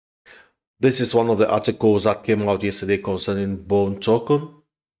This is one of the articles that came out yesterday concerning Bone token,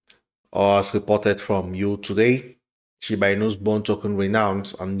 or as reported from you today. Shiba Inu's Bone token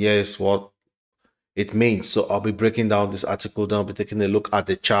renounced, and here's what it means. So I'll be breaking down this article. Then I'll be taking a look at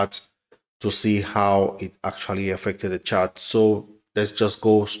the chart to see how it actually affected the chart. So let's just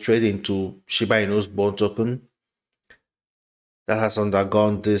go straight into Shiba Inu's Bone token that has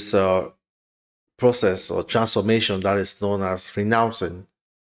undergone this process or transformation that is known as renouncing.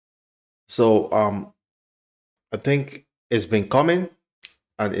 So I think it's been coming,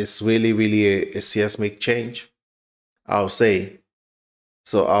 and it's really a seismic change, I'll say.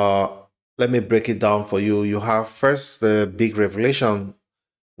 So let me break it down for you. You have first the big revelation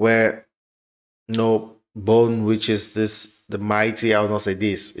where Bone, which is the mighty, I will not say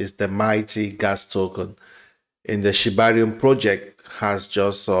this, is the mighty gas token in the Shibarium project, has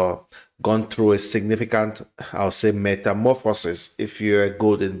just gone through a significant, I'll say, metamorphosis if you're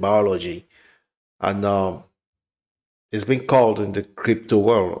good in biology. And it's been called in the crypto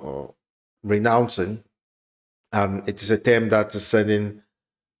world renouncing. And it is a term that is sending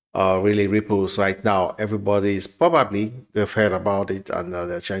really ripples right now. Everybody is probably, they've heard about it, and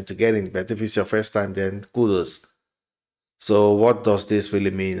they're trying to get in. But if it's your first time, then kudos. So what does this really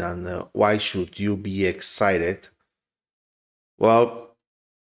mean, and why should you be excited? Well,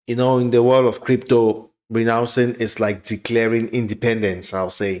 in the world of crypto, renouncing is like declaring independence, I'll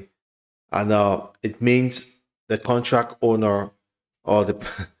say. And it means the contract owner, or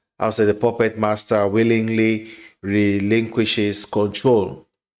I'll say the puppet master, willingly relinquishes control.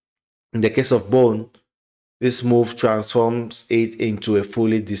 In the case of Bone, this move transforms it into a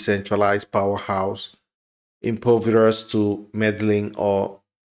fully decentralized powerhouse, impervious to meddling or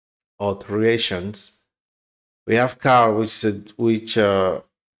alterations. We have Carl, which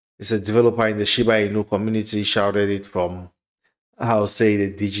is a developer in the Shiba Inu community, shouted it from, I'll say,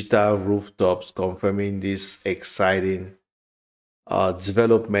 the digital rooftops, confirming this exciting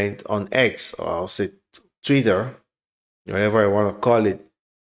development on X, or I'll say Twitter, whatever I want to call it.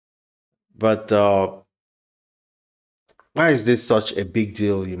 But why is this such a big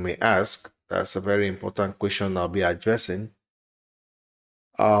deal, you may ask? That's a very important question I'll be addressing.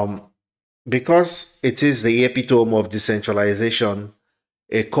 Because it is the epitome of decentralization,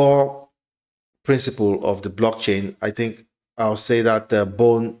 a core principle of the blockchain. I think I'll say that the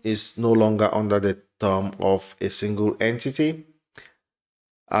Bone is no longer under the term of a single entity,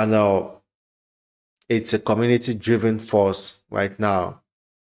 and it's a community-driven force right now.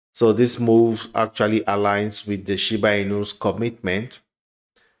 So this move actually aligns with the Shiba Inu's commitment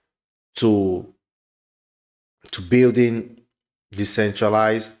to building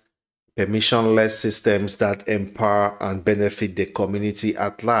decentralized, permissionless systems that empower and benefit the community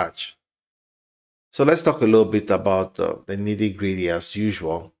at large. So let's talk a little bit about the nitty-gritty as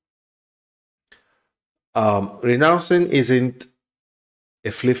usual. Renouncing isn't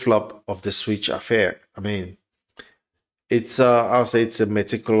a flip-flop of the switch affair. I mean, I'll say it's a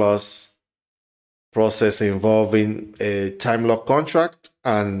meticulous process involving a time lock contract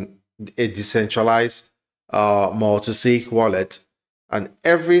and a decentralized multi-sig wallet, and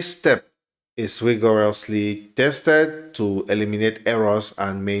every step is rigorously tested to eliminate errors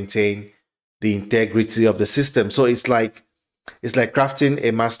and maintain the integrity of the system. So it's like crafting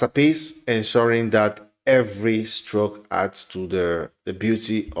a masterpiece, ensuring that every stroke adds to the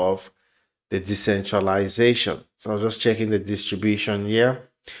beauty of the decentralization. So I'm just checking the distribution here.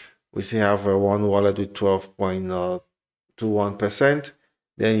 We still have one wallet with 12.21%.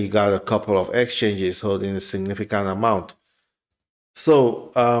 Then you got a couple of exchanges holding a significant amount.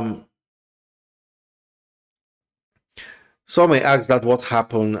 So some may ask that what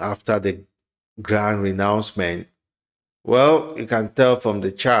happened after the grand renouncement. Well, you can tell from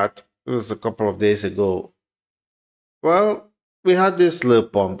the chart, it was a couple of days ago. Well, we had this little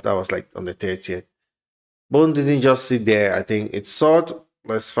pump that was like on the 30th. Bone didn't just sit there. I think it soared.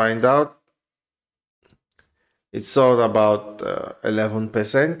 Let's find out. It soared about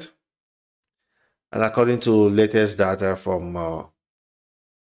 11%. And according to latest data from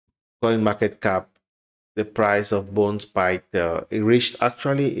CoinMarketCap, the price of Bone spiked. We reached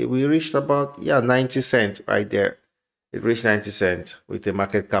about 90 cents right there. It reached 90 cents with a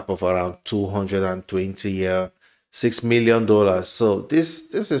market cap of around $226 million. So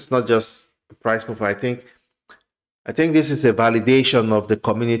this is not just a price move. I think this is a validation of the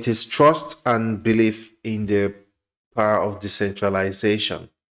community's trust and belief in the power of decentralization.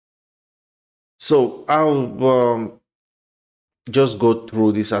 So I'll just go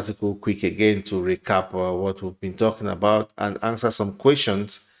through this article quick again to recap what we've been talking about and answer some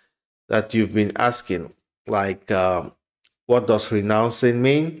questions that you've been asking, like what does renouncing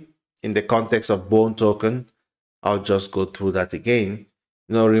mean? in the context of Bone token, I'll just go through that again.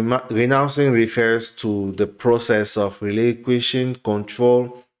 Renouncing refers to the process of relinquishing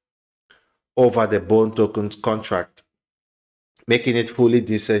control over the Bone token's contract, making it fully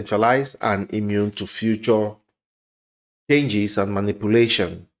decentralized and immune to future changes and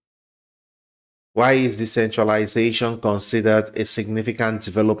manipulation. Why is decentralization considered a significant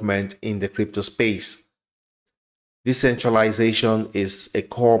development in the crypto space? Decentralization is a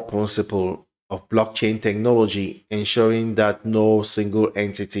core principle of blockchain technology, ensuring that no single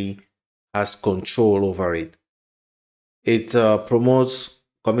entity has control over it. It promotes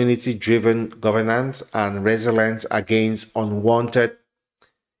community-driven governance and resilience against unwanted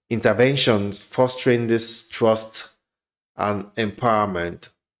interventions, fostering this trust and empowerment.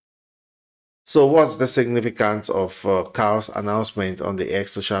 So what's the significance of Carl's announcement on the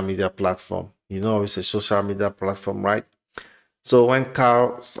X social media platform? You know, it's a social media platform, right? So when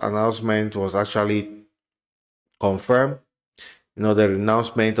Carl's announcement was actually confirmed, the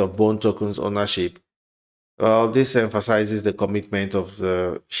renouncement of Bone tokens ownership, well, this emphasizes the commitment of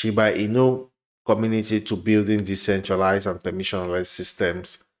the Shiba Inu community to building decentralized and permissionless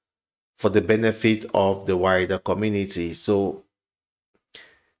systems for the benefit of the wider community. So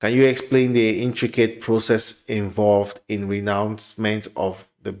can you explain the intricate process involved in renouncement of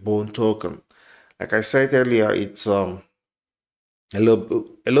the Bone token? Like I said earlier, it's a little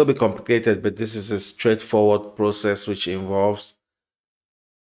bit complicated, but this is a straightforward process which involves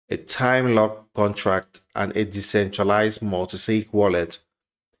a time-locked contract and a decentralized multi-sig wallet.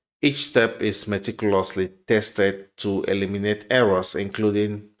 Each step is meticulously tested to eliminate errors,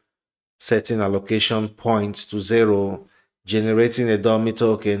 including setting allocation points to 0, generating a dummy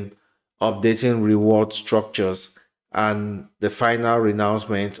token, updating reward structures, and the final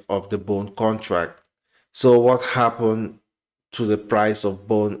renouncement of the Bone contract. So what happened to the price of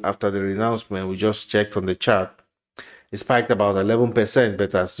Bone after the renouncement? We just checked on the chart. It spiked about 11%,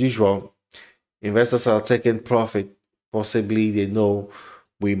 but as usual, investors are taking profit. Possibly they know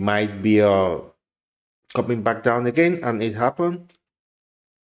we might be coming back down again, and it happened.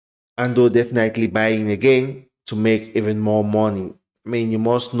 And they're definitely buying again to make even more money. I mean, you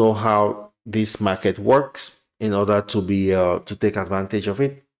must know how this market works in order to be to take advantage of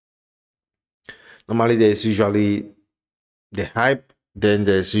it. Normally, there's usually the hype, then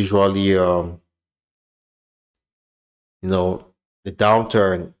there's usually the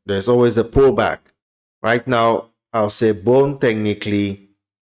downturn. There's always a pullback. Right now, I'll say Bone technically,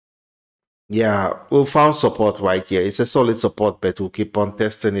 yeah, we found support right here. It's a solid support, but we'll keep on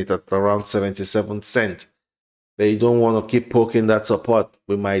testing it at around 77 cents. But you don't want to keep poking that support.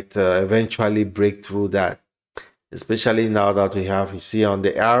 We might eventually break through that, especially now that we have, you see on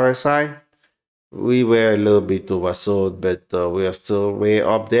the RSI, we were a little bit oversold, but we are still way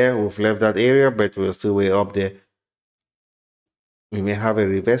up there. We've left that area, but we're still way up there. We may have a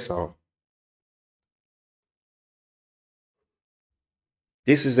reversal.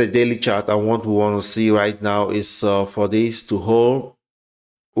 This is the daily chart, and what we want to see right now is for this to hold,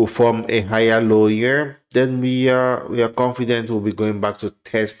 will form a higher low here. Then we are confident we'll be going back to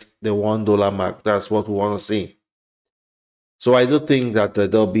test the $1 mark. That's what we want to see. So I do think that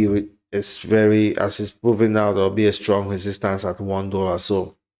there'll be as it's proven now, there'll be a strong resistance at $1.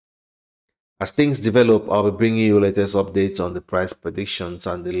 So as things develop, I'll be bringing you latest updates on the price predictions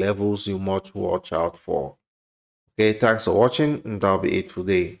and the levels you must watch out for. Okay, thanks for watching, and that'll be it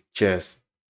today. Cheers.